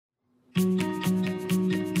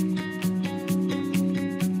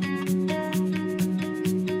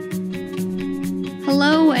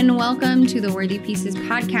and welcome to the Worthy Pieces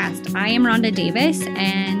podcast. I am Rhonda Davis,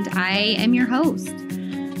 and I am your host.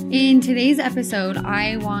 In today's episode,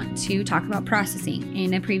 I want to talk about processing.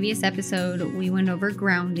 In a previous episode, we went over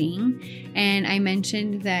grounding, and I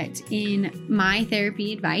mentioned that in my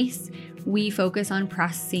therapy advice, we focus on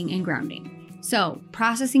processing and grounding. So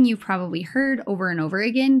processing you've probably heard over and over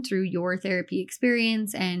again through your therapy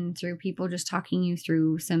experience and through people just talking you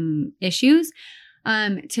through some issues.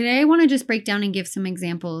 Today, I want to just break down and give some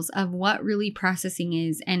examples of what really processing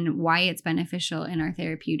is and why it's beneficial in our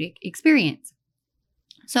therapeutic experience.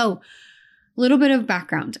 So, a little bit of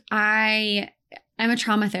background. I am a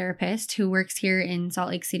trauma therapist who works here in Salt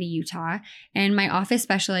Lake City, Utah, and my office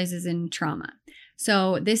specializes in trauma.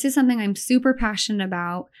 So this is something I'm super passionate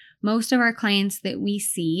about. Most of our clients that we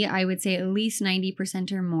see, I would say at least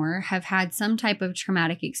 90% or more, have had some type of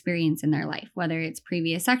traumatic experience in their life, whether it's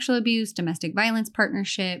previous sexual abuse, domestic violence,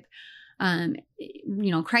 partnership,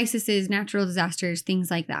 crises, natural disasters,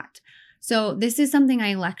 things like that. So this is something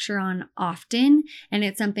I lecture on often, and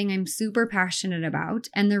it's something I'm super passionate about.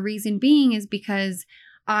 And the reason being is because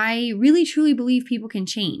I really truly believe people can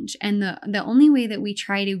change. And the only way that we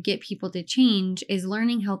try to get people to change is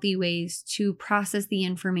learning healthy ways to process the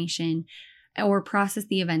information or process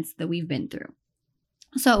the events that we've been through.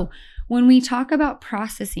 So when we talk about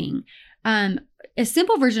processing, a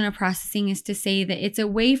simple version of processing is to say that it's a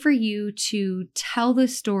way for you to tell the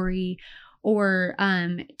story or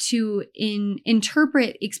to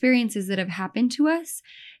interpret experiences that have happened to us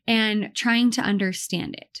and trying to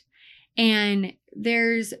understand it. And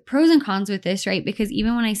there's pros and cons with this, right? Because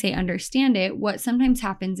even when I say understand it, what sometimes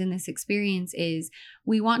happens in this experience is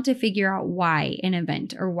we want to figure out why an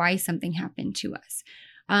event or why something happened to us.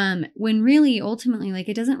 When really, ultimately,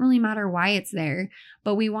 it doesn't really matter why it's there,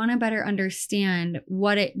 but we want to better understand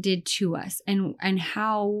what it did to us and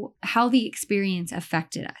how the experience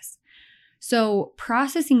affected us. So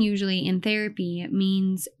processing usually in therapy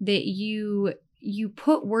means that you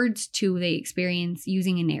put words to the experience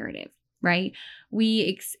using a narrative, right?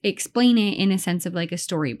 We explain it in a sense of like a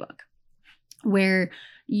storybook where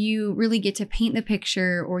you really get to paint the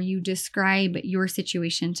picture or you describe your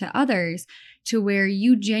situation to others to where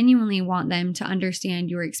you genuinely want them to understand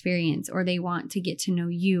your experience or they want to get to know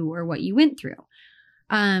you or what you went through.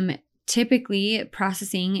 Typically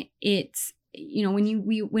processing, it's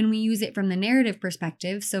when we use it from the narrative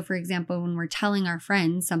perspective. So for example, when we're telling our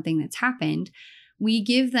friends something that's happened, we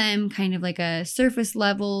give them kind of like a surface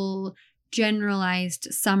level, generalized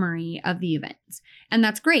summary of the events. And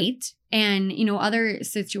that's great. And, other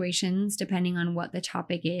situations, depending on what the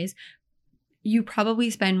topic is, you probably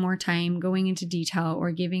spend more time going into detail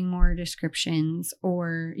or giving more descriptions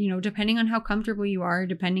or, depending on how comfortable you are,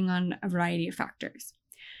 depending on a variety of factors.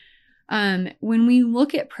 When we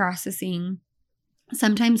look at processing,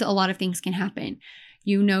 sometimes a lot of things can happen.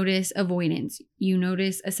 You notice avoidance. You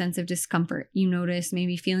notice a sense of discomfort. You notice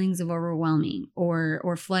maybe feelings of overwhelming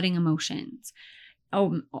or flooding emotions.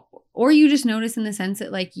 Or you just notice in the sense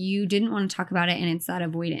that you didn't want to talk about it and it's that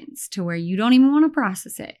avoidance to where you don't even want to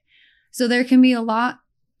process it. So there can be a lot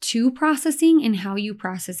to processing and how you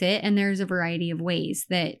process it. And there's a variety of ways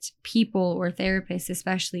that people or therapists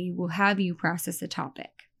especially will have you process a topic.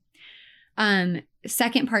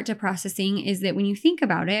 Second part to processing is that when you think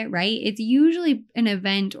about it, right, it's usually an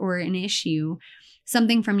event or an issue,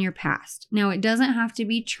 something from your past. Now, it doesn't have to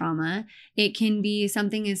be trauma. It can be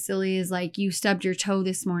something as silly as you stubbed your toe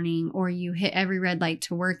this morning or you hit every red light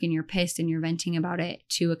to work and you're pissed and you're venting about it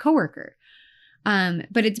to a coworker.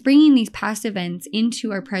 But it's bringing these past events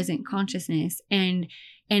into our present consciousness and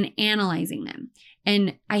analyzing them.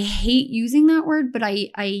 And I hate using that word, but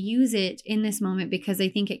I use it in this moment because I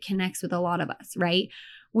think it connects with a lot of us, right?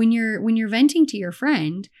 When you're venting to your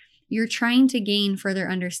friend, you're trying to gain further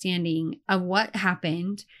understanding of what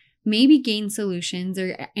happened, maybe gain solutions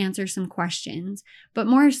or answer some questions, but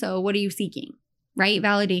more so, what are you seeking, right?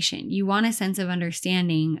 Validation. You want a sense of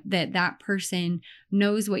understanding that person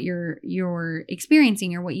knows what you're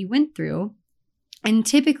experiencing or what you went through. And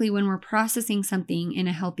typically when we're processing something in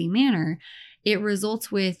a healthy manner, it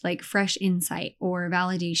results with fresh insight or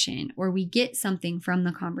validation, or we get something from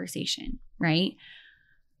the conversation, right?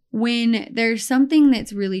 When there's something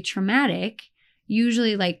that's really traumatic,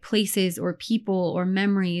 usually places or people or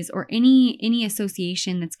memories or any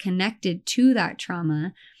association that's connected to that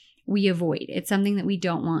trauma, we avoid. It's something that we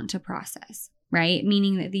don't want to process, right?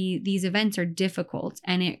 Meaning that these events are difficult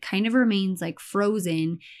and it kind of remains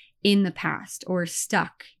frozen in the past or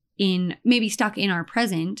stuck in our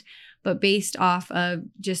present, but based off of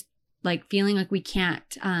just like feeling like we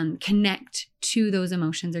can't connect to those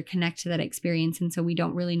emotions or connect to that experience. And so we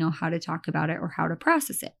don't really know how to talk about it or how to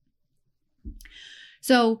process it.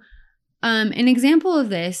 So an example of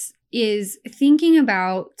this is thinking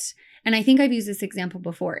about, and I think I've used this example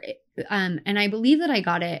before, and I believe that I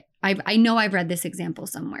got it. I know I've read this example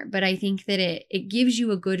somewhere, but I think that it gives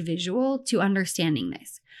you a good visual to understanding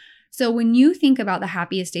this. So when you think about the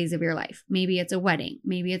happiest days of your life, maybe it's a wedding,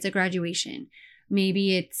 maybe it's a graduation,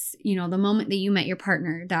 maybe it's, the moment that you met your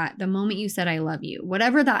partner, that the moment you said, I love you,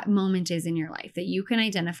 whatever that moment is in your life that you can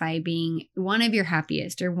identify being one of your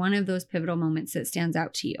happiest or one of those pivotal moments that stands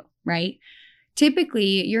out to you, right?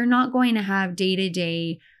 Typically, you're not going to have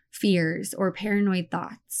day-to-day fears or paranoid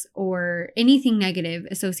thoughts or anything negative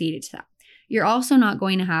associated to that. You're also not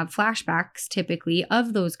going to have flashbacks typically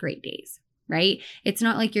of those great days, right? It's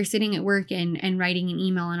not like you're sitting at work and writing an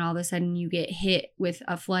email and all of a sudden you get hit with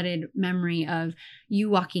a flooded memory of you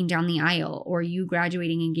walking down the aisle or you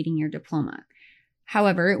graduating and getting your diploma.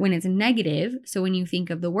 However, when it's negative, so when you think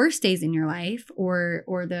of the worst days in your life or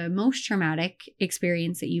the most traumatic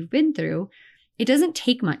experience that you've been through, it doesn't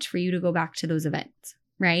take much for you to go back to those events,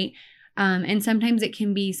 right? And sometimes it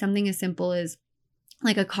can be something as simple as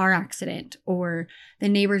like a car accident, or the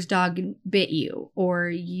neighbor's dog bit you, or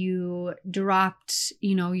you dropped,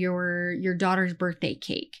 your daughter's birthday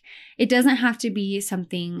cake. It doesn't have to be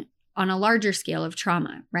something on a larger scale of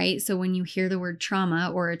trauma, right? So when you hear the word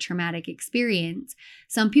trauma or a traumatic experience,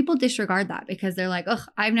 some people disregard that because they're like, ugh,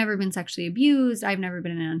 I've never been sexually abused. I've never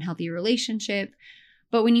been in an unhealthy relationship.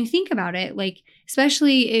 But when you think about it, like,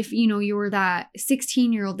 especially if, you were that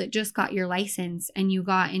 16-year-old that just got your license and you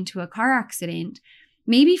got into a car accident,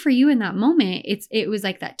 maybe for you in that moment, it was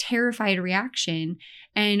like that terrified reaction,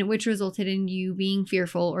 and which resulted in you being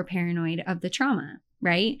fearful or paranoid of the trauma,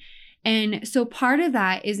 right? And so part of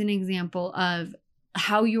that is an example of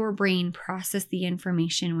how your brain processed the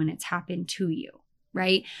information when it's happened to you,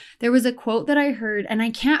 right? There was a quote that I heard, and I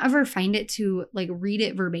can't ever find it to like read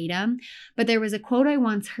it verbatim, but there was a quote I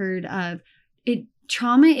once heard of it.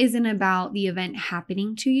 Trauma isn't about the event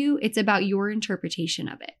happening to you. It's about your interpretation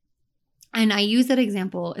of it. And I use that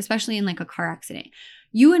example, especially in like a car accident.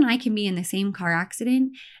 You and I can be in the same car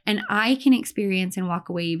accident, and I can experience and walk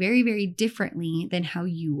away very, very differently than how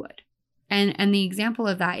you would. And the example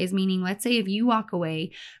of that is meaning, let's say if you walk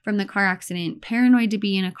away from the car accident, paranoid to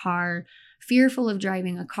be in a car, fearful of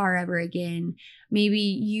driving a car ever again, maybe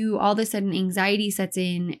you all of a sudden anxiety sets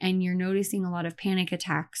in and you're noticing a lot of panic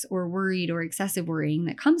attacks or worried or excessive worrying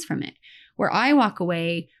that comes from it. Where I walk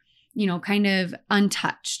away, kind of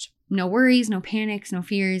untouched. No worries, no panics, no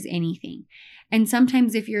fears, anything. And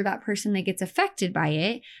sometimes if you're that person that gets affected by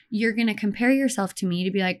it, you're going to compare yourself to me to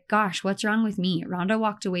be like, gosh, what's wrong with me? Rhonda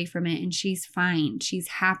walked away from it and she's fine. She's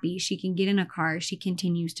happy. She can get in a car. She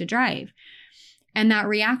continues to drive. And that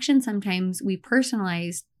reaction, sometimes we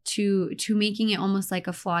personalize to making it almost like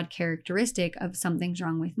a flawed characteristic of something's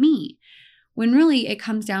wrong with me. When really it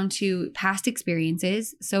comes down to past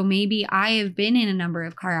experiences. So maybe I have been in a number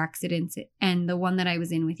of car accidents, and the one that I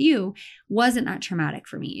was in with you wasn't that traumatic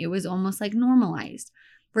for me. It was almost like normalized,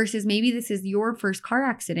 versus maybe this is your first car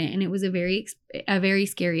accident and it was a very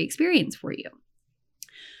scary experience for you.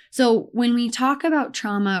 So when we talk about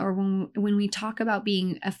trauma, or when we talk about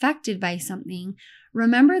being affected by something,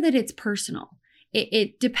 remember that it's personal.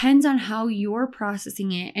 It depends on how you're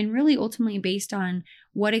processing it, and really ultimately based on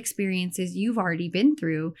what experiences you've already been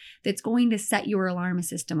through that's going to set your alarm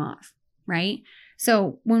system off, right?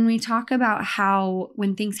 So when we talk about how,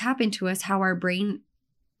 when things happen to us, how our brain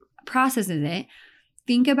processes it,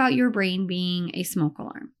 think about your brain being a smoke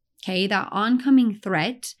alarm, okay? That oncoming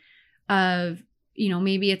threat of,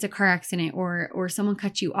 maybe it's a car accident or someone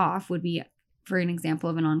cut you off would be, for an example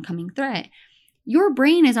of an oncoming threat. Your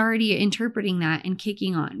brain is already interpreting that and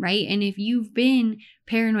kicking on, right? And if you've been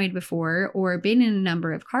paranoid before or been in a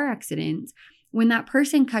number of car accidents, when that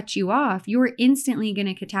person cuts you off, you're instantly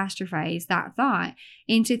going to catastrophize that thought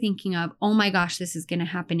into thinking of, oh my gosh, this is going to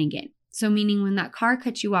happen again. So meaning when that car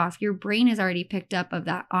cuts you off, your brain has already picked up of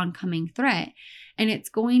that oncoming threat, and it's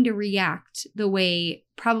going to react the way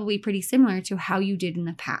probably pretty similar to how you did in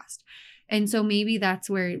the past. And so maybe that's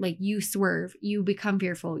where like you swerve, you become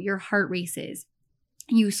fearful, your heart races,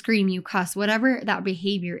 you scream, you cuss, whatever that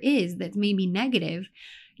behavior is that's maybe negative,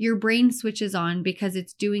 your brain switches on because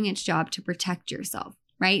it's doing its job to protect yourself,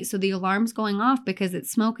 right? So the alarm's going off because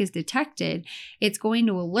its smoke is detected. It's going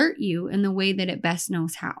to alert you in the way that it best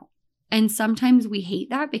knows how. And sometimes we hate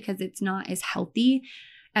that because it's not as healthy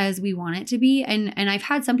as we want it to be. And I've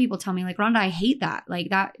had some people tell me like, Rhonda, I hate that. Like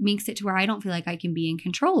that makes it to where I don't feel like I can be in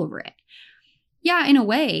control over it. Yeah, in a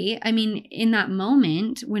way. I mean, in that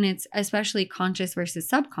moment when it's especially conscious versus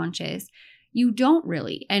subconscious, you don't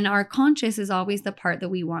really. And our conscious is always the part that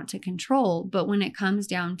we want to control. But when it comes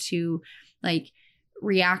down to like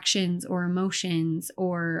reactions or emotions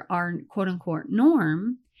or our quote unquote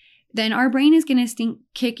norm, then our brain is going to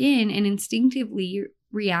kick in and instinctively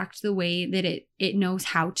react the way that it knows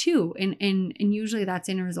how to. And usually that's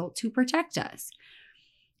in a result to protect us.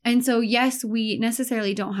 And so, yes, we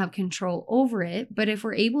necessarily don't have control over it, but if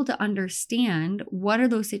we're able to understand what are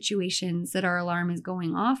those situations that our alarm is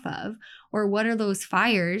going off of, or what are those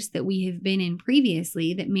fires that we have been in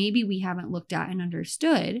previously that maybe we haven't looked at and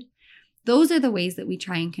understood, those are the ways that we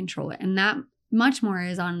try and control it. And that much more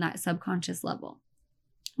is on that subconscious level,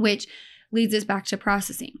 which leads us back to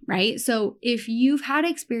processing, right? So if you've had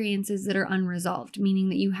experiences that are unresolved, meaning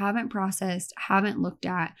that you haven't processed, haven't looked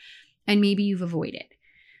at, and maybe you've avoided,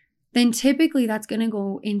 then typically that's going to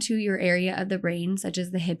go into your area of the brain, such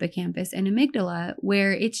as the hippocampus and amygdala,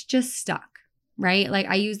 where it's just stuck, right? Like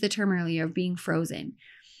I used the term earlier of being frozen.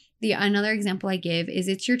 Another example I give is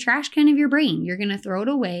it's your trash can of your brain. You're going to throw it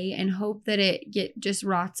away and hope that it just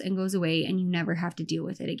rots and goes away and you never have to deal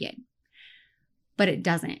with it again. But it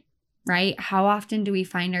doesn't, right? How often do we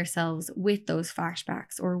find ourselves with those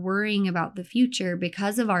flashbacks or worrying about the future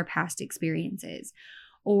because of our past experiences?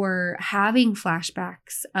 Or having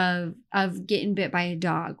flashbacks of getting bit by a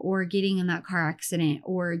dog or getting in that car accident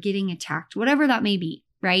or getting attacked, whatever that may be,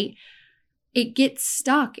 right? It gets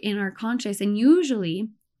stuck in our conscious, and usually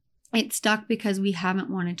it's stuck because we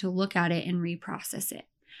haven't wanted to look at it and reprocess it.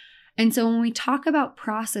 And so when we talk about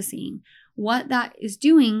processing, what that is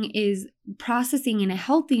doing is processing in a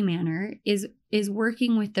healthy manner is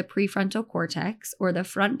working with the prefrontal cortex or the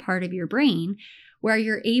front part of your brain, where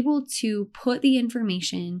you're able to put the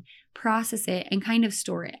information, process it, and kind of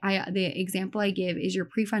store it. The example I give is your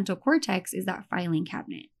prefrontal cortex is that filing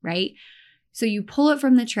cabinet, right? So you pull it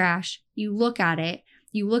from the trash, you look at it,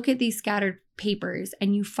 you look at these scattered papers,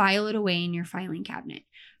 and you file it away in your filing cabinet.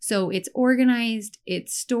 So it's organized,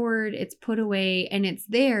 it's stored, it's put away, and it's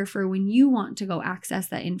there for when you want to go access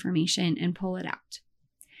that information and pull it out.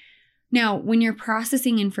 Now, when you're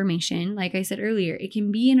processing information, like I said earlier, it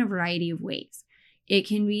can be in a variety of ways. It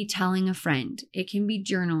can be telling a friend. It can be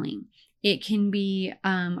journaling. It can be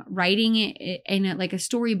writing it in like a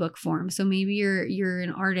storybook form. So maybe you're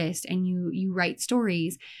an artist and you write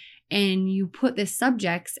stories and you put the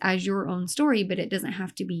subjects as your own story, but it doesn't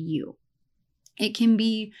have to be you. It can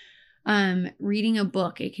be reading a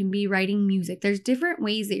book. It can be writing music. There's different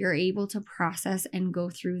ways that you're able to process and go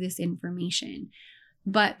through this information.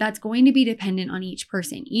 But that's going to be dependent on each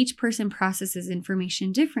person. Each person processes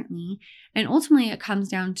information differently. And ultimately, it comes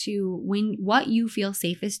down to what you feel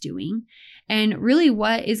safest doing and really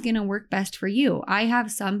what is going to work best for you. I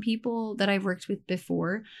have some people that I've worked with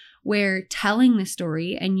before where telling the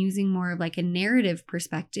story and using more of like a narrative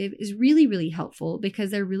perspective is really, really helpful because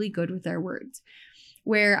they're really good with their words.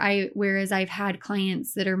 Whereas I've had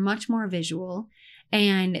clients that are much more visual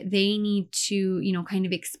and they need to, kind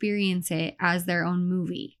of experience it as their own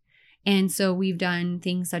movie. And so we've done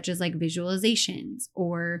things such as like visualizations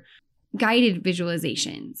or guided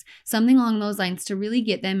visualizations, something along those lines to really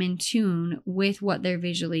get them in tune with what they're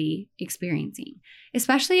visually experiencing,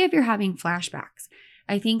 especially if you're having flashbacks.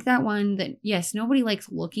 I think that one that, yes, nobody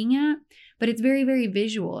likes looking at, but it's very, very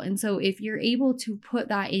visual. And so if you're able to put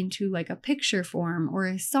that into like a picture form or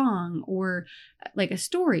a song or like a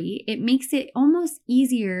story, it makes it almost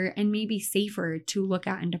easier and maybe safer to look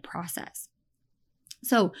at and to process.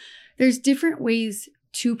 So there's different ways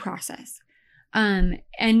to process.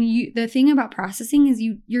 The thing about processing is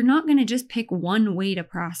you're not going to just pick one way to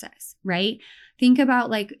process, right? Think about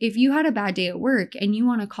like if you had a bad day at work and you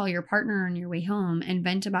want to call your partner on your way home and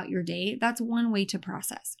vent about your day, that's one way to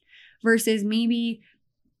process. Versus maybe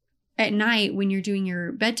at night when you're doing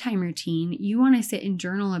your bedtime routine, you want to sit and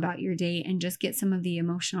journal about your day and just get some of the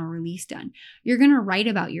emotional release done. You're going to write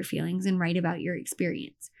about your feelings and write about your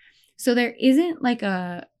experience. So there isn't like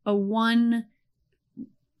a one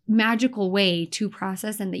magical way to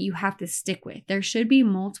process and that you have to stick with. There should be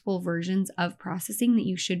multiple versions of processing that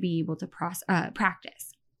you should be able to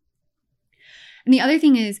practice. And the other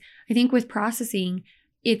thing is, I think with processing,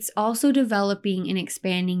 it's also developing and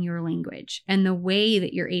expanding your language and the way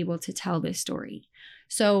that you're able to tell this story.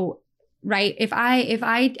 So, right, if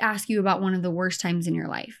I ask you about one of the worst times in your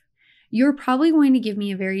life, you're probably going to give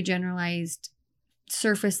me a very generalized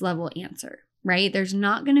surface level answer, right? There's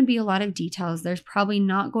not going to be a lot of details. There's probably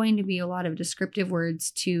not going to be a lot of descriptive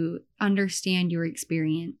words to understand your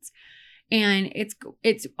experience. And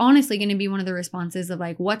it's honestly going to be one of the responses of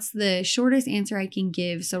like, what's the shortest answer I can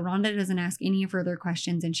give so Rhonda doesn't ask any further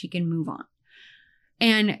questions and she can move on.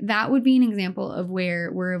 And that would be an example of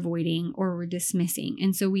where we're avoiding or we're dismissing.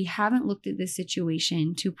 And so we haven't looked at this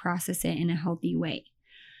situation to process it in a healthy way.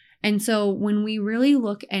 And so when we really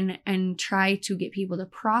look and try to get people to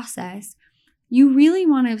process, you really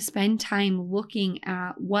want to spend time looking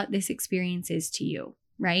at what this experience is to you,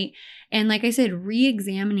 right? And like I said,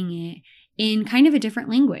 re-examining it in kind of a different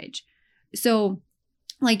language. So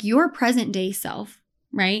like your present day self,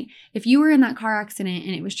 right? If you were in that car accident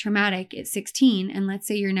and it was traumatic at 16, and let's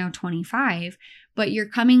say you're now 25, but you're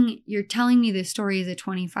telling me this story as a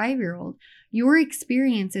 25-year-old, your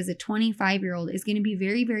experience as a 25-year-old is going to be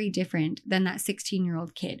very, very different than that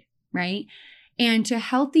 16-year-old kid, right? And to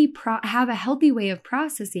have a healthy way of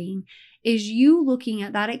processing is you looking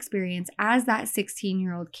at that experience as that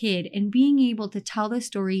 16-year-old kid and being able to tell the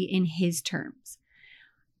story in his terms.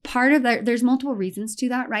 Part of that, there's multiple reasons to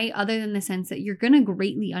that, right? Other than the sense that you're going to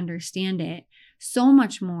greatly understand it so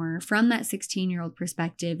much more from that 16-year-old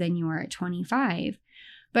perspective than you are at 25.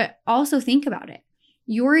 But also think about it.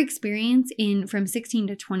 Your experience from 16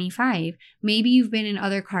 to 25, maybe you've been in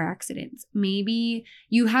other car accidents. Maybe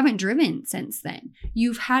you haven't driven since then.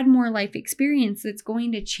 You've had more life experience that's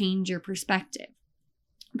going to change your perspective.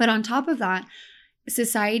 But on top of that,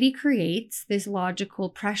 society creates this logical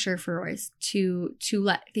pressure for us to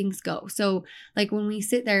let things go. So like when we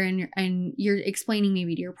sit there and you're explaining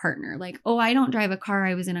maybe to your partner, like, oh, I don't drive a car.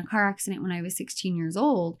 I was in a car accident when I was 16 years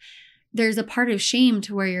old. There's a part of shame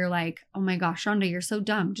to where you're like, oh my gosh, Rhonda, you're so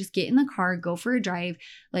dumb. Just get in the car, go for a drive.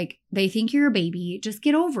 Like they think you're a baby. Just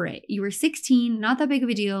get over it. You were 16, not that big of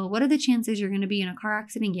a deal. What are the chances you're going to be in a car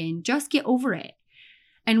accident again? Just get over it.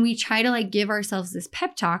 And we try to like give ourselves this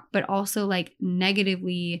pep talk, but also like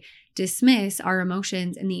negatively dismiss our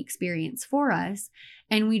emotions and the experience for us.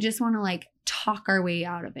 And we just want to like talk our way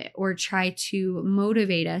out of it or try to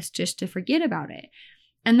motivate us just to forget about it.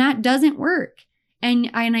 And that doesn't work.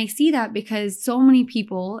 And I see that because so many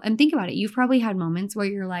people, and think about it, you've probably had moments where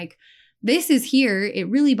you're like, this is here. It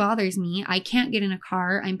really bothers me. I can't get in a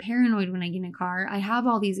car. I'm paranoid when I get in a car. I have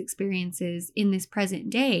all these experiences in this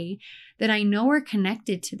present day that I know are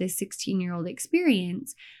connected to this 16-year-old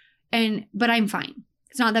experience. But I'm fine.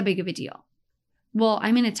 It's not that big of a deal. Well,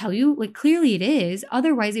 I'm going to tell you, like, clearly it is.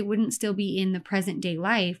 Otherwise, it wouldn't still be in the present day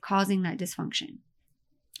life causing that dysfunction.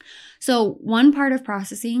 So one part of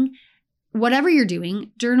processing, whatever you're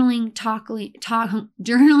doing, journaling, talking,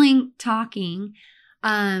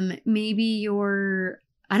 maybe you're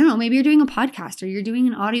doing a podcast or you're doing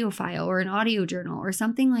an audio file or an audio journal or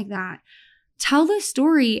something like that. Tell the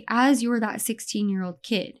story as you're that 16-year-old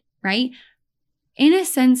kid, right? In a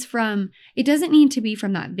sense it doesn't need to be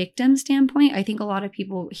from that victim standpoint. I think a lot of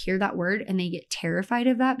people hear that word and they get terrified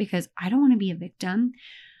of that because I don't want to be a victim.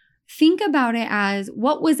 Think about it as,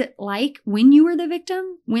 what was it like when you were the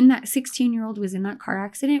victim? When that 16-year-old was in that car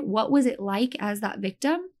accident, what was it like as that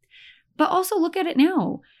victim? But also look at it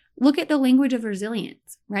now. Look at the language of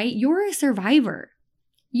resilience, right? You're a survivor.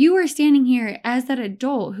 You are standing here as that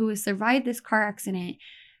adult who has survived this car accident,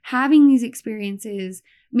 having these experiences.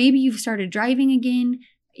 Maybe you've started driving again.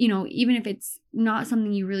 Even if it's not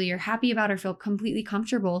something you really are happy about or feel completely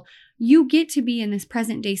comfortable, you get to be in this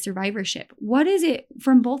present day survivorship. What is it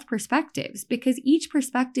from both perspectives? Because each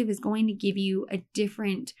perspective is going to give you a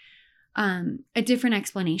different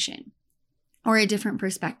explanation or a different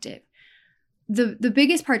perspective. The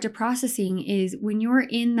biggest part to processing is when you're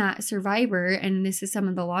in that survivor, and this is some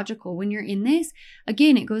of the logical, when you're in this,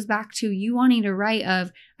 again, it goes back to you wanting to write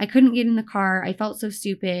of, I couldn't get in the car. I felt so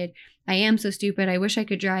stupid. I am so stupid. I wish I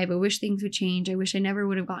could drive. I wish things would change. I wish I never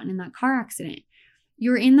would have gotten in that car accident.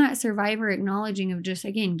 You're in that survivor acknowledging of just,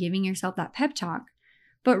 again, giving yourself that pep talk.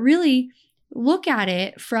 But really look at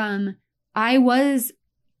it from, I was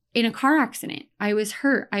in a car accident. I was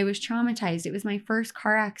hurt. I was traumatized. It was my first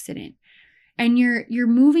car accident. And you're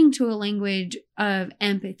moving to a language of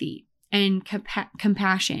empathy and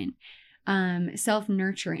compassion,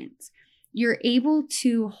 self-nurturance. You're able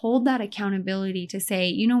to hold that accountability to say,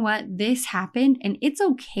 you know what, this happened and it's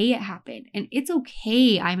okay it happened. And it's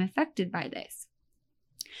okay I'm affected by this.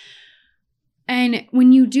 And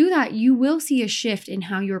when you do that, you will see a shift in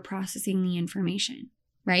how you're processing the information.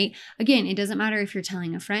 Right? Again, it doesn't matter if you're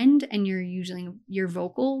telling a friend and you're using your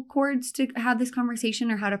vocal cords to have this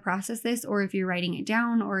conversation or how to process this, or if you're writing it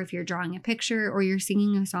down, or if you're drawing a picture, or you're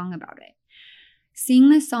singing a song about it.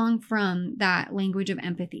 Sing the song from that language of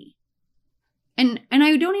empathy. And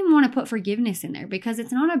I don't even want to put forgiveness in there because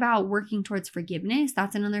it's not about working towards forgiveness.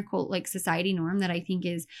 That's another society norm that I think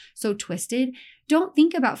is so twisted. Don't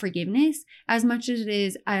think about forgiveness as much as it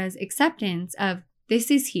is as acceptance of this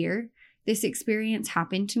is here, this experience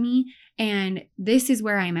happened to me, and this is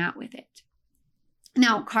where I'm at with it.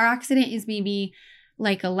 Now, car accident is maybe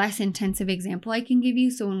like a less intensive example I can give you.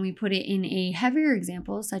 So when we put it in a heavier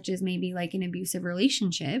example, such as maybe like an abusive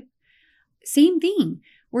relationship, same thing.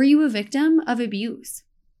 Were you a victim of abuse?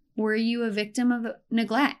 Were you a victim of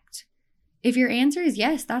neglect? If your answer is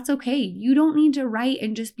yes, that's okay. You don't need to write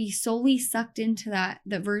and just be solely sucked into that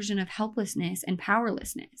version of helplessness and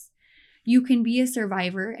powerlessness. You can be a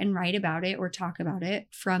survivor and write about it or talk about it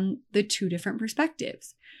from the two different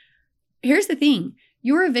perspectives. Here's the thing.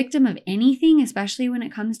 You're a victim of anything, especially when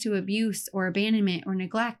it comes to abuse or abandonment or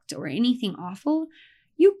neglect or anything awful.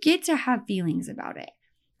 You get to have feelings about it.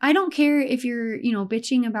 I don't care if you're,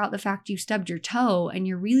 bitching about the fact you stubbed your toe and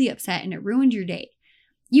you're really upset and it ruined your day.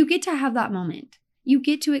 You get to have that moment. You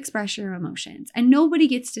get to express your emotions, and nobody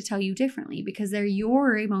gets to tell you differently because they're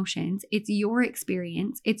your emotions. It's your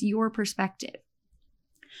experience. It's your perspective.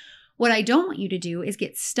 What I don't want you to do is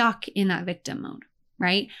get stuck in that victim mode,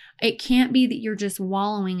 right? It can't be that you're just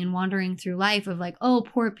wallowing and wandering through life of like, oh,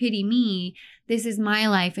 poor pity me. This is my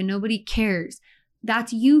life and nobody cares.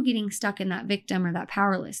 That's you getting stuck in that victim or that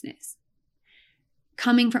powerlessness.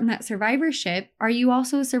 Coming from that survivorship, are you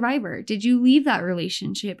also a survivor? Did you leave that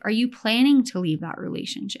relationship? Are you planning to leave that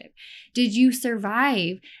relationship? Did you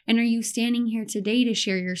survive? And are you standing here today to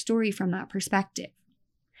share your story from that perspective?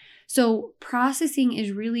 So processing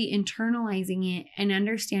is really internalizing it and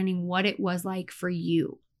understanding what it was like for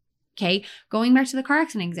you. Okay, going back to the car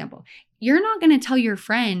accident example, you're not going to tell your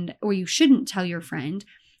friend, or you shouldn't tell your friend,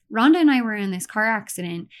 Rhonda and I were in this car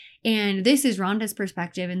accident, and this is Rhonda's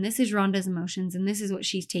perspective, and this is Rhonda's emotions, and this is what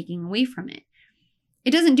she's taking away from it.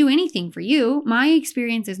 It doesn't do anything for you. My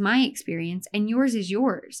experience is my experience, and yours is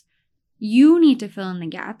yours. You need to fill in the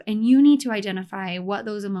gap, and you need to identify what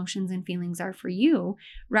those emotions and feelings are for you,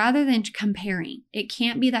 rather than comparing. It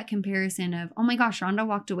can't be that comparison of, oh my gosh, Rhonda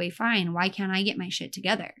walked away fine. Why can't I get my shit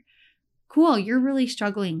together? Cool, you're really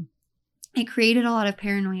struggling. It created a lot of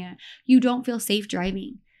paranoia. You don't feel safe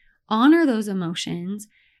driving. Honor those emotions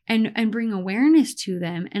and bring awareness to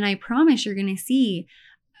them. And I promise you're going to see,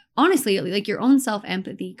 honestly, like your own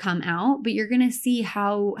self-empathy come out, but you're going to see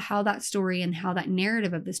how that story and how that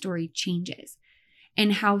narrative of the story changes,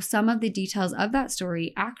 and how some of the details of that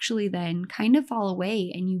story actually then kind of fall away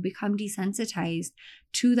and you become desensitized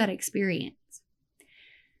to that experience.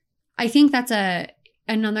 I think that's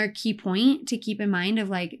another key point to keep in mind of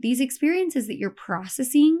like these experiences that you're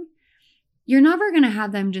processing. You're never going to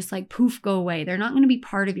have them just like poof, go away. They're not going to be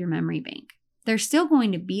part of your memory bank. They're still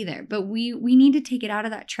going to be there, but we need to take it out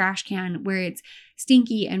of that trash can where it's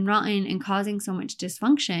stinky and rotten and causing so much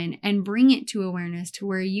dysfunction, and bring it to awareness to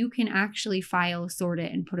where you can actually file, sort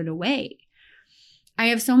it, and put it away. I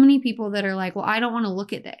have so many people that are like, well, I don't want to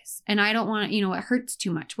look at this, and I don't want to, it hurts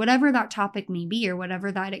too much, whatever that topic may be or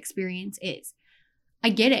whatever that experience is. I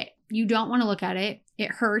get it. You don't want to look at it. It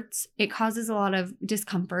hurts. It causes a lot of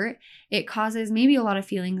discomfort. It causes maybe a lot of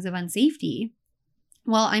feelings of unsafety.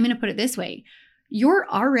 Well, I'm going to put it this way. You're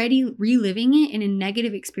already reliving it in a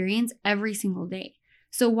negative experience every single day.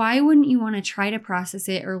 So why wouldn't you want to try to process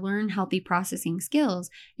it or learn healthy processing skills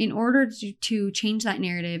in order to change that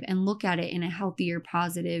narrative and look at it in a healthier,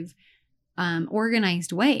 positive,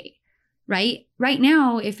 organized way? Right? Right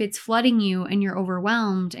now, if it's flooding you and you're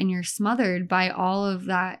overwhelmed and you're smothered by all of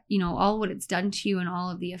that, all what it's done to you and all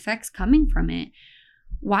of the effects coming from it,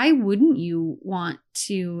 why wouldn't you want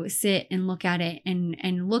to sit and look at it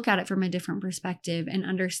and look at it from a different perspective and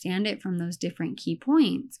understand it from those different key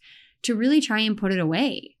points to really try and put it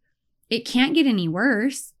away? It can't get any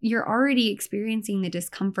worse. You're already experiencing the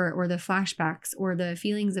discomfort or the flashbacks or the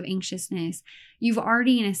feelings of anxiousness. You've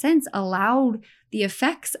already, in a sense, allowed the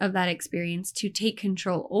effects of that experience to take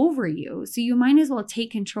control over you. So you might as well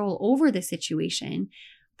take control over the situation,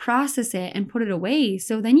 process it, and put it away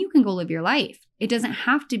so then you can go live your life. It doesn't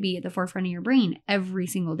have to be at the forefront of your brain every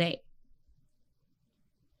single day.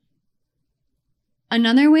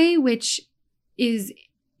 Another way, which is,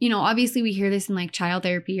 obviously we hear this in like child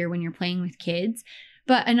therapy or when you're playing with kids,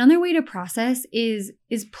 but another way to process is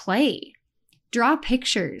play. Draw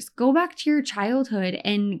pictures. Go back to your childhood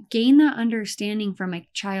and gain that understanding from a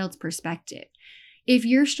child's perspective. If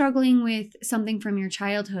you're struggling with something from your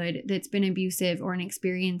childhood that's been abusive or an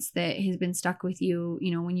experience that has been stuck with you,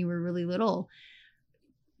 when you were really little,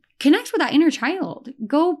 connect with that inner child.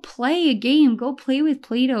 Go play a game. Go play with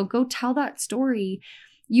Play-Doh. Go tell that story.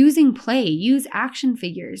 using play, use action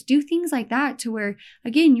figures, do things like that to where,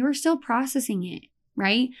 again, you're still processing it,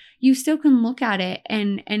 right? You still can look at it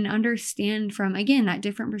and understand from, again, that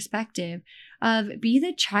different perspective of be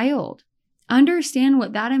the child. Understand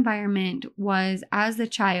what that environment was as the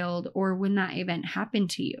child or when that event happened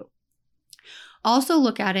to you. Also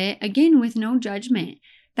look at it, again, with no judgment.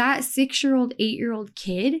 That 6-year-old, 8-year-old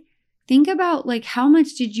kid, think about like how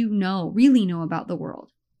much did you really know about the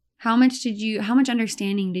world? How much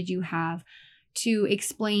understanding did you have to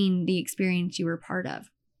explain the experience you were part of?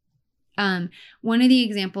 One of the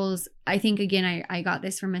examples, I think, again, I got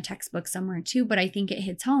this from a textbook somewhere too, but I think it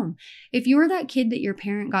hits home. If you were that kid that your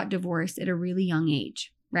parent got divorced at a really young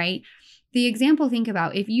age, right? The example, think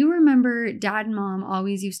about if you remember dad and mom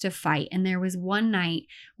always used to fight, and there was one night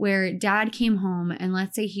where dad came home and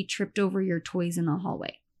let's say he tripped over your toys in the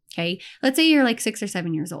hallway. Okay. Let's say you're like 6 or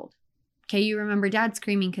 7 years old. Okay. You remember dad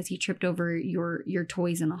screaming because he tripped over your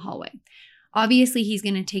toys in the hallway. Obviously, he's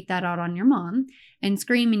going to take that out on your mom and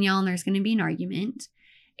scream and yell, and there's going to be an argument.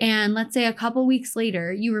 And let's say a couple weeks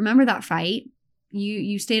later, you remember that fight.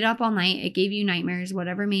 You stayed up all night. It gave you nightmares,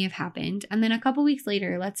 whatever may have happened. And then a couple weeks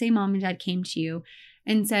later, let's say mom and dad came to you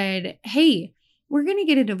and said, hey, we're going to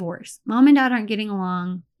get a divorce. Mom and dad aren't getting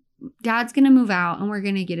along. Dad's going to move out and we're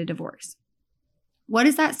going to get a divorce. What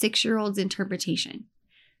is that 6-year-old's interpretation?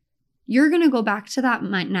 You're going to go back to that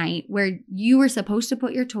night where you were supposed to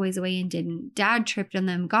put your toys away and didn't. Dad tripped on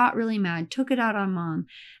them, got really mad, took it out on mom,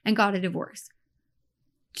 and got a divorce.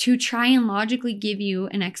 To try and logically give you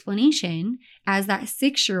an explanation, as that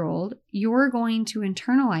 6-year-old, you're going to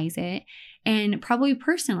internalize it and probably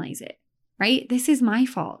personalize it, right? This is my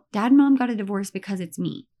fault. Dad and mom got a divorce because it's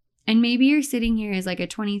me. And maybe you're sitting here as like a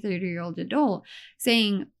 20, 30-year-old adult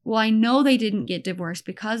saying, well, I know they didn't get divorced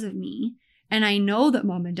because of me. And I know that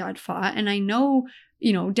mom and dad fought, and I know,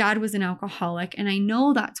 dad was an alcoholic, and I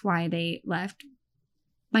know that's why they left.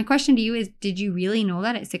 My question to you is, did you really know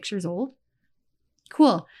that at 6 years old?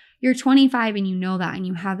 Cool. You're 25 and you know that, and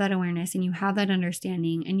you have that awareness and you have that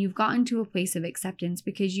understanding, and you've gotten to a place of acceptance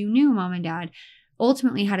because you knew mom and dad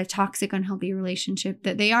ultimately had a toxic, unhealthy relationship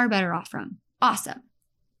that they are better off from. Awesome.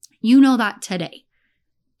 You know that today.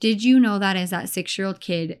 Did you know that as that 6-year-old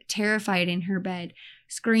kid, terrified in her bed,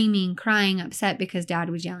 screaming, crying, upset because dad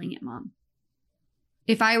was yelling at mom?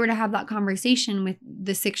 If I were to have that conversation with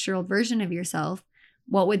the 6-year-old version of yourself,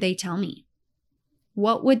 what would they tell me?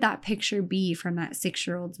 What would that picture be from that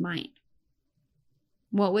 6-year-old's mind?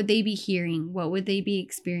 What would they be hearing? What would they be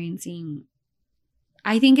experiencing?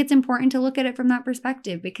 I think it's important to look at it from that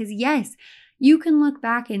perspective because yes, you can look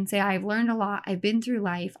back and say, I've learned a lot. I've been through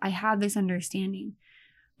life. I have this understanding.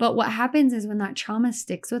 But what happens is when that trauma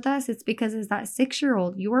sticks with us, it's because as that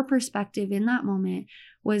 6-year-old, your perspective in that moment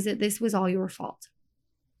was that this was all your fault.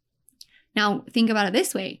 Now, think about it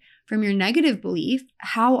this way. From your negative belief,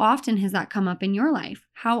 how often has that come up in your life?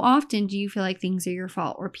 How often do you feel like things are your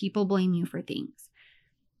fault or people blame you for things?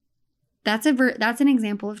 That's an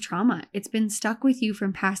example of trauma. It's been stuck with you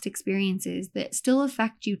from past experiences that still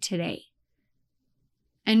affect you today.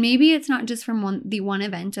 And maybe it's not just from the one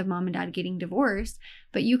event of mom and dad getting divorced,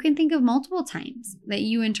 but you can think of multiple times that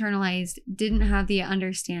you internalized, didn't have the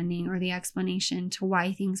understanding or the explanation to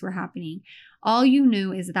why things were happening. All you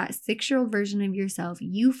knew is that 6-year-old version of yourself,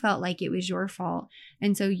 you felt like it was your fault.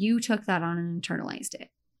 And so you took that on and internalized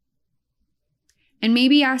it. And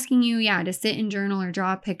maybe asking you, to sit and journal or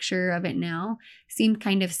draw a picture of it now seemed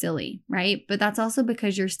kind of silly, right? But that's also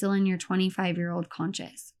because you're still in your 25-year-old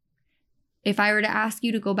conscious. If I were to ask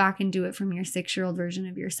you to go back and do it from your 6-year-old version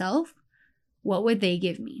of yourself, what would they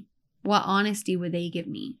give me? What honesty would they give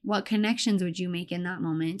me? What connections would you make in that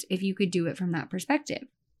moment if you could do it from that perspective?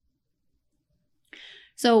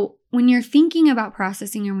 So when you're thinking about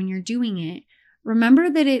processing or when you're doing it, remember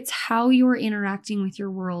that it's how you're interacting with your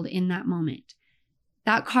world in that moment.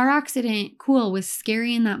 That car accident, was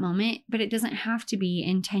scary in that moment, but it doesn't have to be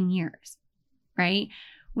in 10 years, right?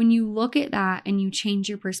 When you look at that and you change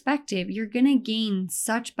your perspective, you're going to gain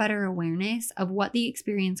such better awareness of what the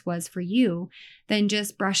experience was for you than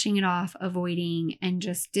just brushing it off, avoiding, and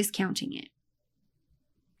just discounting it.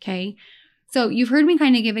 Okay? So you've heard me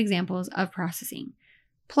kind of give examples of processing.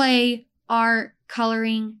 Play, art,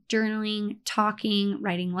 coloring, journaling, talking,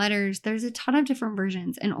 writing letters. There's a ton of different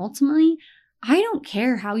versions. And ultimately, I don't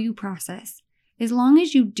care how you process, as long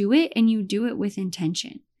as you do it and you do it with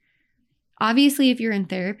intention. Obviously, if you're in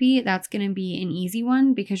therapy, that's going to be an easy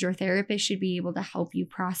one because your therapist should be able to help you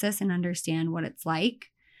process and understand what it's like.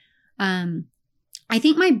 I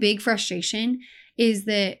think my big frustration is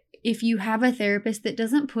that if you have a therapist that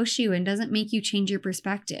doesn't push you and doesn't make you change your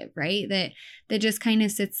perspective, right? That just kind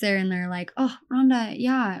of sits there and they're like, oh, Rhonda,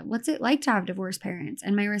 yeah, what's it like to have divorced parents?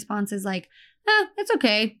 And my response is like, it's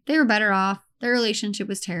okay. They were better off. Their relationship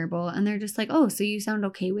was terrible. And they're just like, oh, so you sound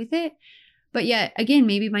okay with it? But yet, again,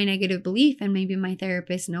 maybe my negative belief, and maybe my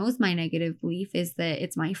therapist knows my negative belief, is that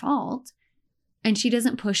it's my fault. And she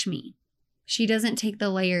doesn't push me. She doesn't take the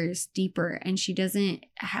layers deeper, and she doesn't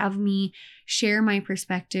have me share my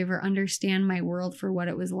perspective or understand my world for what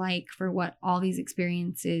it was like, for what all these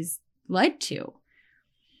experiences led to.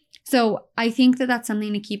 So I think that that's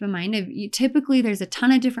something to keep in mind. Typically, there's a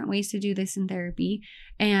ton of different ways to do this in therapy.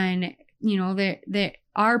 And, that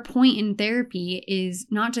our point in therapy is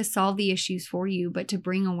not to solve the issues for you, but to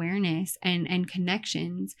bring awareness and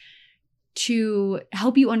connections to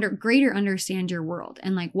help you greater understand your world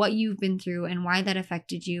and like what you've been through and why that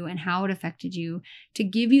affected you and how it affected you, to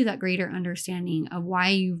give you that greater understanding of why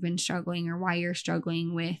you've been struggling or why you're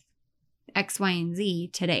struggling with X, Y, and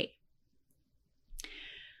Z today.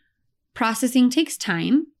 Processing takes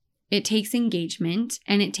time, it takes engagement,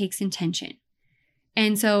 and it takes intention.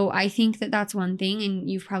 And so I think that that's one thing, and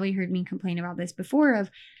you've probably heard me complain about this before of,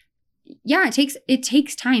 it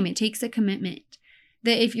takes time, it takes a commitment.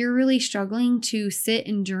 That if you're really struggling to sit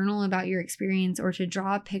and journal about your experience or to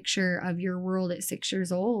draw a picture of your world at 6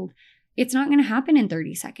 years old, it's not going to happen in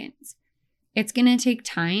 30 seconds. It's going to take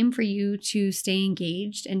time for you to stay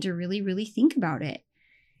engaged and to really, really think about it.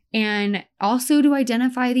 And also to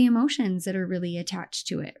identify the emotions that are really attached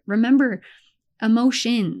to it. Remember,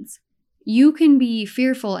 emotions. You can be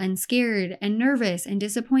fearful and scared and nervous and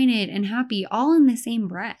disappointed and happy all in the same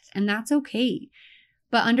breath, and that's okay.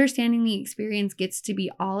 But understanding the experience gets to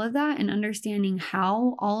be all of that, and understanding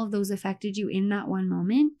how all of those affected you in that one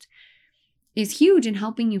moment is huge in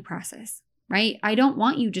helping you process, right? I don't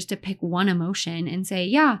want you just to pick one emotion and say,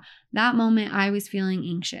 yeah, that moment I was feeling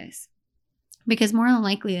anxious. Because more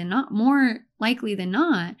likely than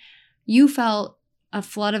not, you felt a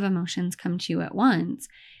flood of emotions come to you at once.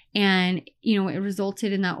 And, it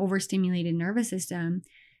resulted in that overstimulated nervous system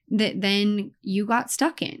that then you got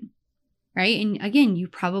stuck in. Right? And again, you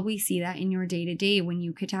probably see that in your day-to-day when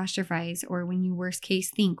you catastrophize or when you worst case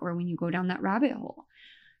think or when you go down that rabbit hole.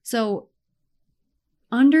 So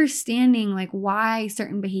understanding like why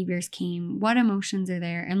certain behaviors came, what emotions are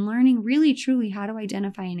there, and learning really truly how to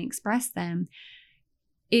identify and express them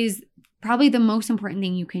is probably the most important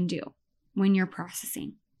thing you can do when you're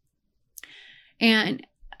processing. And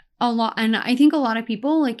I think a lot of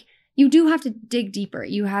people, like, you do have to dig deeper.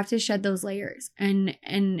 You have to shed those layers. And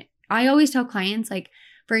I always tell clients, like,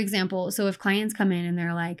 for example, so if clients come in and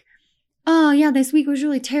they're like, oh yeah, this week was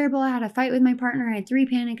really terrible. I had a fight with my partner. I had 3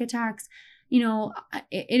 panic attacks.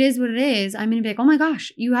 It is what it is. I'm going to be like, oh my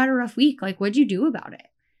gosh, you had a rough week. Like, what'd you do about it?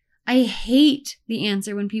 I hate the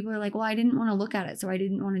answer when people are like, well, I didn't want to look at it. So I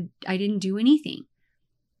didn't do anything.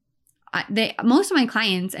 Most of my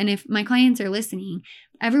clients, and if my clients are listening,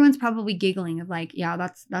 everyone's probably giggling of like, yeah,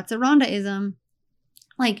 that's a Rhonda-ism.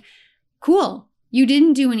 Like, cool. You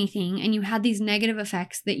didn't do anything and you had these negative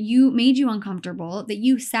effects that made you uncomfortable, that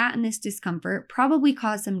you sat in this discomfort, probably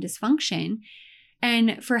caused some dysfunction.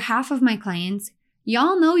 And for half of my clients,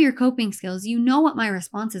 y'all know your coping skills. You know what my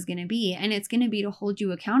response is going to be. And it's going to be to hold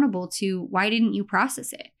you accountable to, why didn't you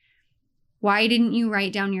process it? Why didn't you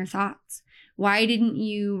write down your thoughts? Why didn't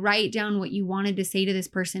you write down what you wanted to say to this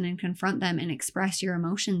person and confront them and express your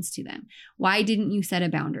emotions to them? Why didn't you set a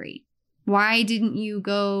boundary? Why didn't you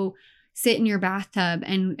go sit in your bathtub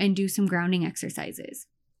and do some grounding exercises?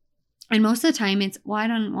 And most of the time it's, well, I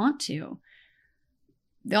don't want to.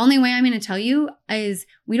 The only way I'm going to tell you is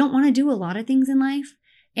we don't want to do a lot of things in life.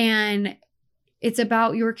 And it's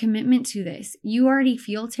about your commitment to this. You already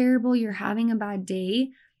feel terrible. You're having a bad day.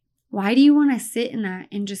 Why do you want to sit in that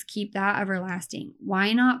and just keep that everlasting?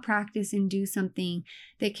 Why not practice and do something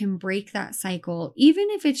that can break that cycle, even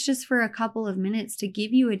if it's just for a couple of minutes, to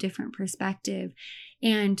give you a different perspective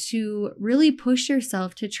and to really push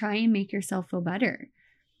yourself to try and make yourself feel better?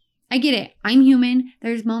 I get it. I'm human.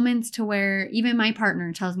 There's moments to where even my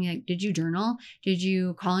partner tells me, like, did you journal? Did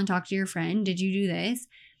you call and talk to your friend? Did you do this?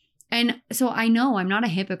 And so I know I'm not a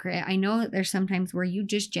hypocrite. I know that there's sometimes where you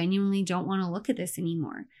just genuinely don't want to look at this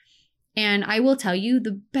anymore. And I will tell you,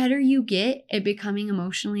 the better you get at becoming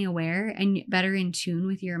emotionally aware and better in tune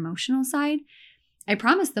with your emotional side, I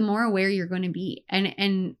promise the more aware you're going to be.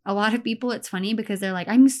 And a lot of people, it's funny because they're like,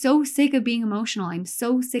 I'm so sick of being emotional. I'm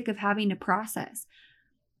so sick of having to process.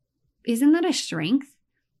 Isn't that a strength?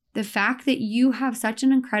 The fact that you have such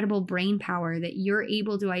an incredible brain power that you're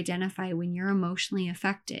able to identify when you're emotionally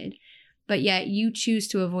affected, but yet you choose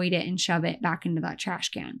to avoid it and shove it back into that trash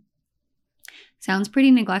can. Sounds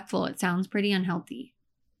pretty neglectful. It sounds pretty unhealthy.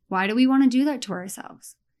 Why do we want to do that to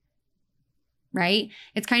ourselves? Right?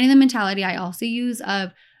 It's kind of the mentality I also use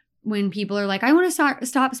of when people are like, I want to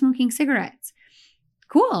stop smoking cigarettes.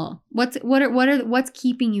 Cool. What's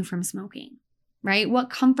keeping you from smoking? Right? What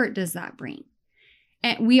comfort does that bring?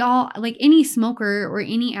 And we all, like any smoker or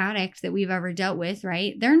any addict that we've ever dealt with,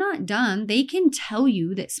 right? They're not dumb. They can tell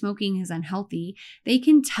you that smoking is unhealthy. They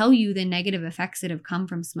can tell you the negative effects that have come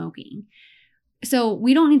from smoking. So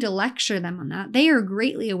we don't need to lecture them on that. They are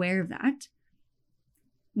greatly aware of that.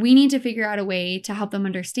 We need to figure out a way to help them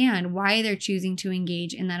understand why they're choosing to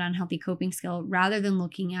engage in that unhealthy coping skill rather than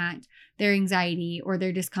looking at their anxiety or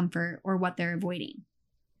their discomfort or what they're avoiding.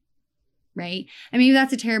 Right? And maybe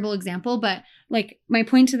that's a terrible example, but like my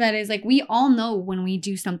point to that is like, we all know when we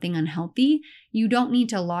do something unhealthy, you don't need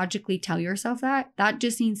to logically tell yourself that. That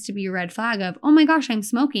just needs to be a red flag of, oh my gosh, I'm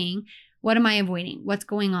smoking. What am I avoiding? What's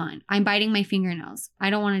going on? I'm biting my fingernails.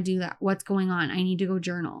 I don't want to do that. What's going on? I need to go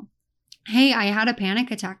journal. Hey, I had a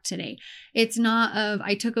panic attack today. It's not of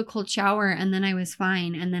I took a cold shower and then I was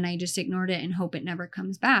fine and then I just ignored it and hope it never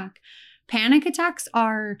comes back. Panic attacks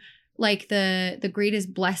are like the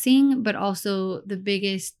greatest blessing, but also the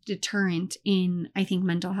biggest deterrent in, I think,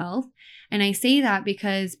 mental health. And I say that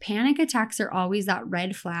because panic attacks are always that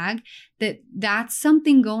red flag that's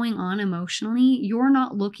something going on emotionally you're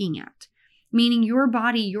not looking at. Meaning your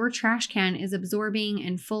body, your trash can is absorbing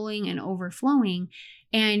and filling and overflowing,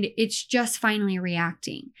 and it's just finally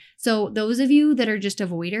reacting. So those of you that are just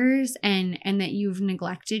avoiders and that you've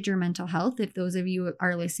neglected your mental health, if those of you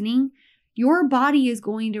are listening, your body is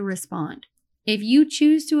going to respond. If you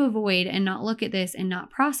choose to avoid and not look at this and not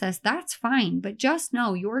process, that's fine. But just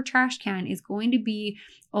know your trash can is going to be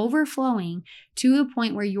overflowing to the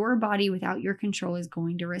point where your body, without your control, is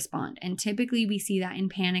going to respond. And typically we see that in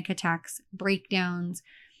panic attacks, breakdowns,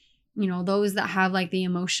 those that have like the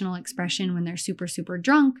emotional expression when they're super, super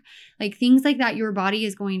drunk, like things like that, your body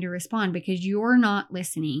is going to respond because you're not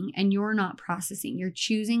listening and you're not processing. You're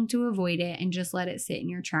choosing to avoid it and just let it sit in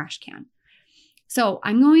your trash can. So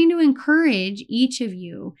I'm going to encourage each of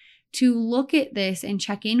you to look at this and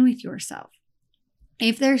check in with yourself.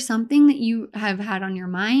 If there's something that you have had on your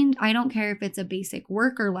mind, I don't care if it's a basic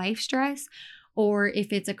work or life stress, or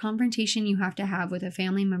if it's a confrontation you have to have with a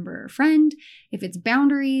family member or friend, if it's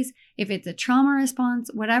boundaries, if it's a trauma response,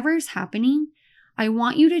 whatever's happening, I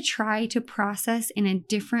want you to try to process in a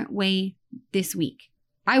different way this week.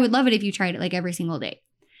 I would love it if you tried it like every single day,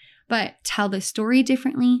 but tell the story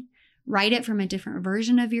differently. Write it from a different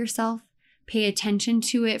version of yourself. Pay attention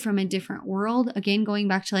to it from a different world. Again, going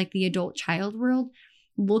back to like the adult child world,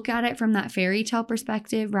 look at it from that fairy tale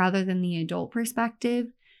perspective rather than the adult perspective.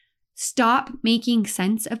 Stop making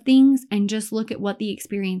sense of things and just look at what the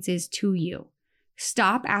experience is to you.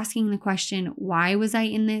 Stop asking the question, why was I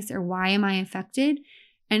in this or why am I affected?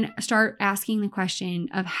 And start asking the question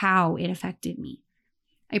of how it affected me.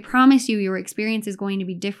 I promise you, your experience is going to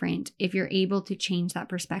be different if you're able to change that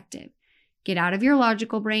perspective. Get out of your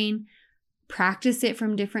logical brain, practice it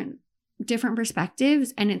from different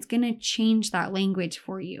perspectives, and it's going to change that language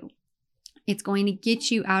for you. It's going to get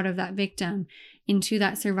you out of that victim into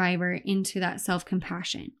that survivor, into that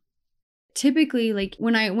self-compassion. Typically, like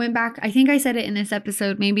when I went back, I think I said it in this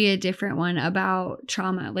episode, maybe a different one about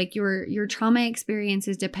trauma. Like your trauma experience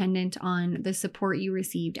is dependent on the support you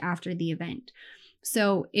received after the event.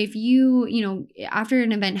 So if you after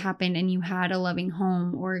an event happened and you had a loving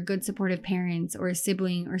home or good supportive parents or a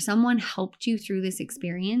sibling or someone helped you through this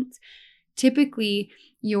experience, typically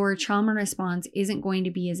your trauma response isn't going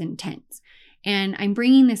to be as intense. And I'm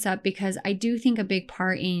bringing this up because I do think a big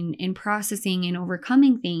part in processing and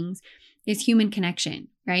overcoming things is human connection,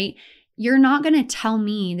 right? You're not going to tell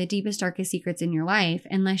me the deepest, darkest secrets in your life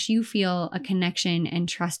unless you feel a connection and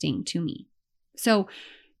trusting to me. So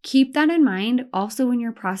keep that in mind also when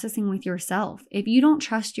you're processing with yourself. If you don't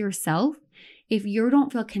trust yourself, if you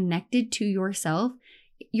don't feel connected to yourself,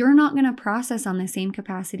 you're not going to process on the same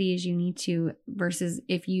capacity as you need to versus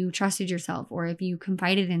if you trusted yourself or if you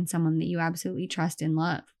confided in someone that you absolutely trust and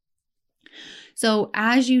love. So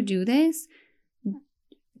as you do this,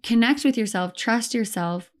 connect with yourself, trust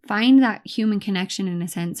yourself, find that human connection in a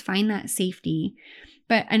sense, find that safety.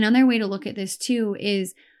 But another way to look at this too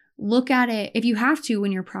is look at it, if you have to,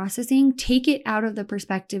 when you're processing, take it out of the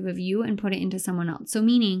perspective of you and put it into someone else. So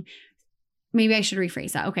meaning, maybe I should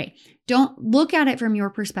rephrase that. Okay. Don't look at it from your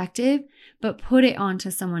perspective, but put it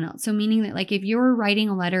onto someone else. So meaning that like if you're writing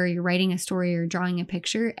a letter or you're writing a story or drawing a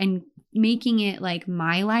picture and making it like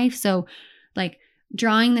my life. So like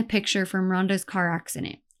drawing the picture from Rhonda's car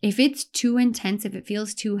accident. If it's too intense, if it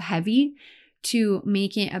feels too heavy, to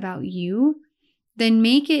make it about you, then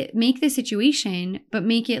make the situation, but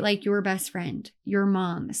make it like your best friend, your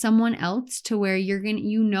mom, someone else, to where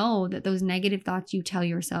you know that those negative thoughts you tell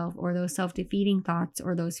yourself, or those self-defeating thoughts,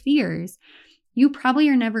 or those fears, you probably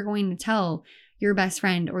are never going to tell your best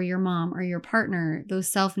friend or your mom or your partner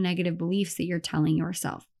those self-negative beliefs that you're telling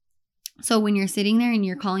yourself. So when you're sitting there and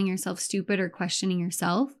you're calling yourself stupid or questioning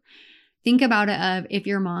yourself, think about it of if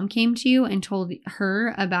your mom came to you and told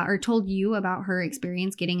you about her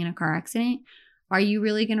experience getting in a car accident, are you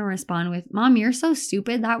really going to respond with, "Mom, you're so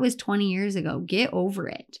stupid. That was 20 years ago. Get over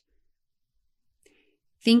it."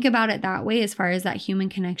 Think about it that way as far as that human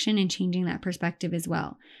connection and changing that perspective as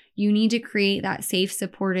well. You need to create that safe,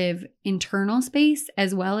 supportive internal space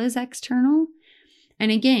as well as external.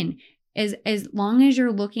 And again, as long as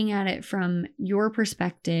you're looking at it from your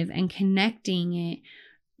perspective and connecting it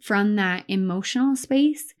from that emotional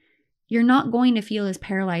space, you're not going to feel as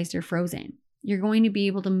paralyzed or frozen. You're going to be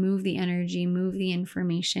able to move the energy, move the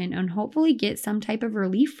information, and hopefully get some type of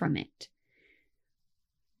relief from it.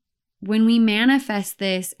 When we manifest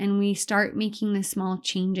this and we start making the small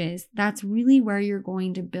changes, that's really where you're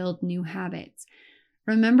going to build new habits.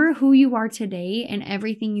 Remember who you are today, and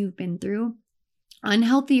everything you've been through,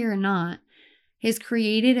 unhealthy or not, has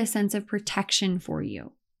created a sense of protection for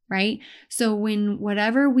you, right? So when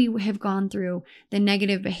whatever we have gone through, the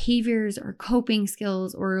negative behaviors or coping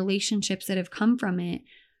skills or relationships that have come from it,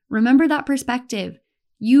 remember that perspective.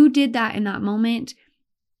 You did that in that moment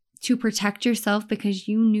to protect yourself because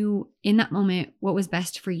you knew in that moment what was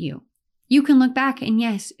best for you. You can look back and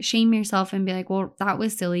yes, shame yourself and be like, well, that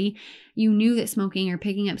was silly. You knew that smoking or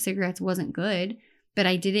picking up cigarettes wasn't good, but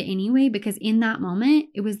I did it anyway because in that moment,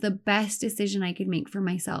 it was the best decision I could make for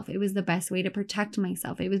myself. It was the best way to protect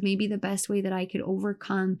myself. It was maybe the best way that I could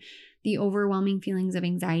overcome the overwhelming feelings of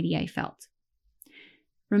anxiety I felt.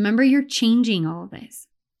 Remember, you're changing all of this,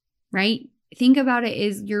 right? Think about it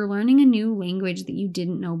as you're learning a new language that you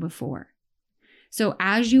didn't know before. So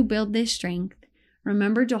as you build this strength,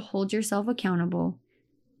 remember to hold yourself accountable,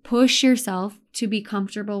 push yourself to be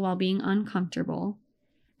comfortable while being uncomfortable.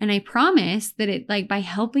 And I promise that by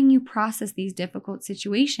helping you process these difficult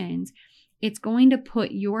situations, it's going to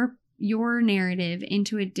put your narrative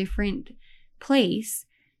into a different place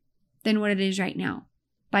than what it is right now.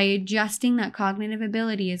 By adjusting that cognitive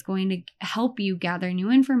ability is going to help you gather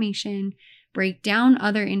new information, break down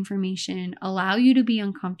other information, allow you to be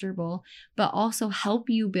uncomfortable, but also help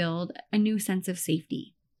you build a new sense of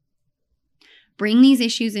safety. Bring these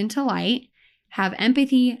issues into light, have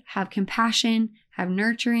empathy, have compassion, have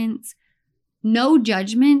nurturance, no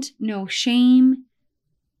judgment, no shame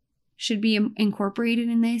should be incorporated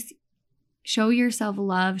in this. Show yourself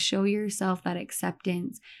love, show yourself that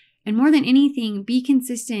acceptance. And more than anything, be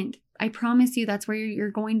consistent. I promise you that's where you're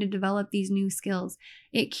going to develop these new skills.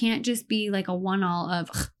 It can't just be like a one-all of,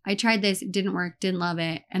 I tried this, it didn't work, didn't love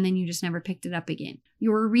it, and then you just never picked it up again.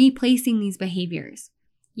 You're replacing these behaviors.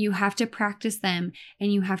 You have to practice them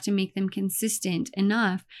and you have to make them consistent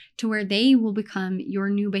enough to where they will become your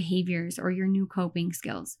new behaviors or your new coping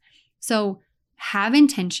skills. So have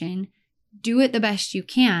intention, do it the best you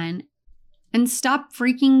can, and stop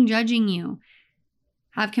freaking judging you.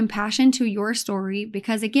 Have compassion to your story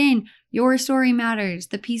because, again, your story matters.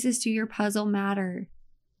 The pieces to your puzzle matter.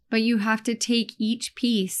 But you have to take each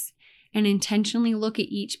piece and intentionally look at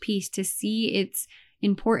each piece to see its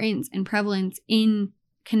importance and prevalence in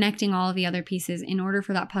connecting all of the other pieces in order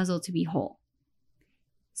for that puzzle to be whole.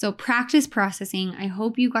 So practice processing. I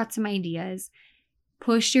hope you got some ideas.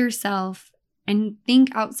 Push yourself and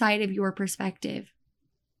think outside of your perspective.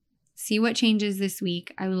 See what changes this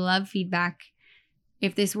week. I would love feedback.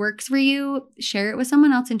 If this works for you, share it with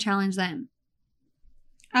someone else and challenge them.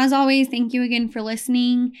 As always, thank you again for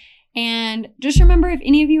listening. And just remember, if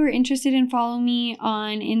any of you are interested in following me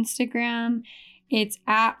on Instagram, it's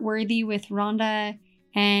 @worthywithrhonda.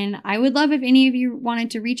 And I would love if any of you wanted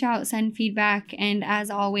to reach out, send feedback. And as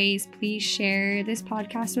always, please share this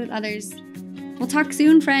podcast with others. We'll talk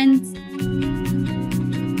soon, friends.